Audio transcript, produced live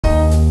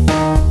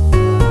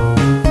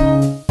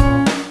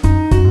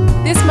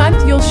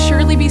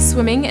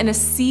swimming in a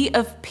sea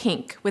of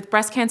pink with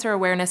breast cancer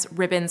awareness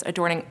ribbons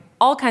adorning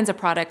all kinds of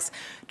products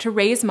to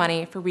raise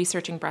money for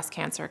researching breast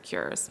cancer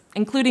cures,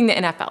 including the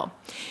NFL.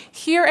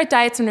 Here at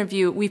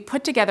Dietsinreview, we've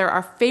put together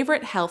our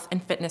favorite health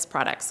and fitness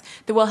products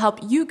that will help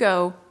you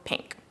go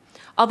pink.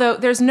 Although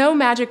there's no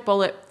magic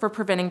bullet for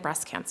preventing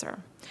breast cancer.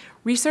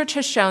 Research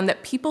has shown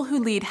that people who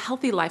lead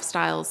healthy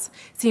lifestyles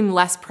seem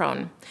less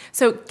prone.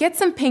 So get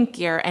some pink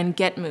gear and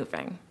get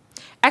moving.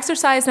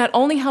 Exercise not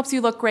only helps you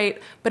look great,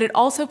 but it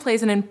also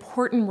plays an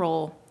important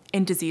role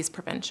in disease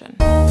prevention.